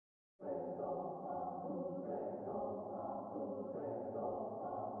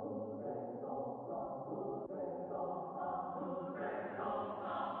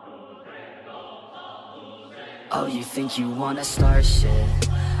Oh, you think you wanna start shit?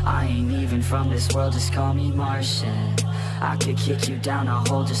 I ain't even from this world, just call me Martian. I could kick you down a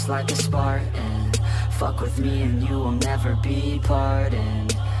hole just like a Spartan. Fuck with me and you will never be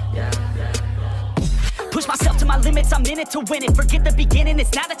pardoned. Yeah. Push myself to my limits, I'm in it to win it. Forget the beginning,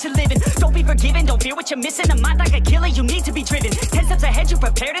 it's now that you're living. Don't be forgiven, don't fear what you're missing. A mind like a killer, you need to be driven. 10 steps ahead, you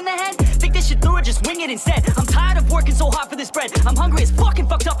prepared in the head? Think this shit through or just wing it instead? I'm tired of working so hard for this bread. I'm hungry as fucking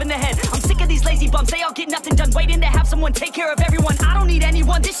fucked up in the head. I'm sick of these lazy bums, they all get nothing done. Waiting to have someone take care of everyone. I don't need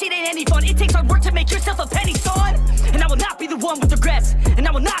anyone, this shit ain't any fun. It takes hard work to make yourself a penny, son. And I will not be the one with regrets. And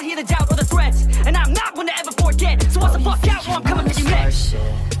I will not hear the doubt or the threats. And I'm not one to ever forget. So watch the fuck out or I'm coming for you next.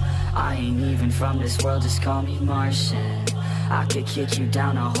 I ain't even from this world, just call me Martian. I could kick you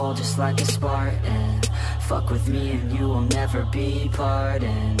down a hole just like a Spartan. Fuck with me and you will never be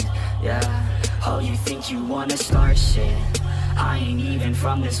pardoned. Yeah. Oh, you think you wanna start shit? I ain't even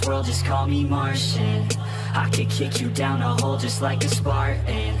from this world, just call me Martian. I could kick you down a hole just like a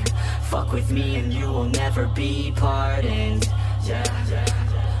Spartan. Fuck with me and you will never be pardoned. Yeah.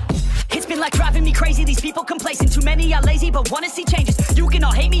 It's been like driving me crazy, these people complacent. Too many are lazy but wanna see changes. You can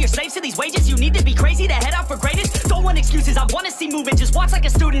all hate me, you're slaves to these wages. You need to be crazy to head out for greatest. Don't want excuses, I wanna see movement. Just watch like a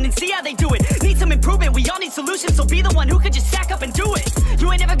student and see how they do it. Need some improvement, we all need solutions. So be the one who could just stack up and do it. You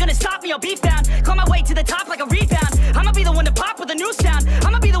ain't never gonna stop me, I'll be found. Climb my way to the top like a rebound. I'ma be the one to pop with a new sound.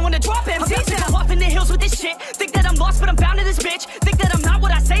 I'ma be the one to drop MCs down. I'm about to go up in the hills with this shit. Think that I'm lost but I'm bound to this bitch. Think that I'm not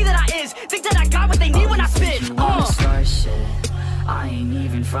what I say that I is. Think that I got what they need when I spit. Start shit. I ain't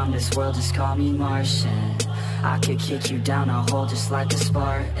even from this world, just call me Martian. I could kick you down a hole just like a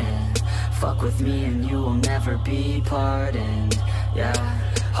Spartan. Fuck with me and you will never be pardoned. Yeah.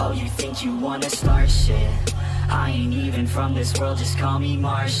 Oh, you think you wanna start shit? I ain't even from this world, just call me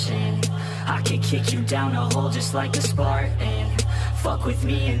Martian. I could kick you down a hole just like a Spartan. Fuck with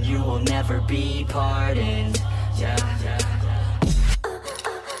me and you will never be pardoned. Yeah.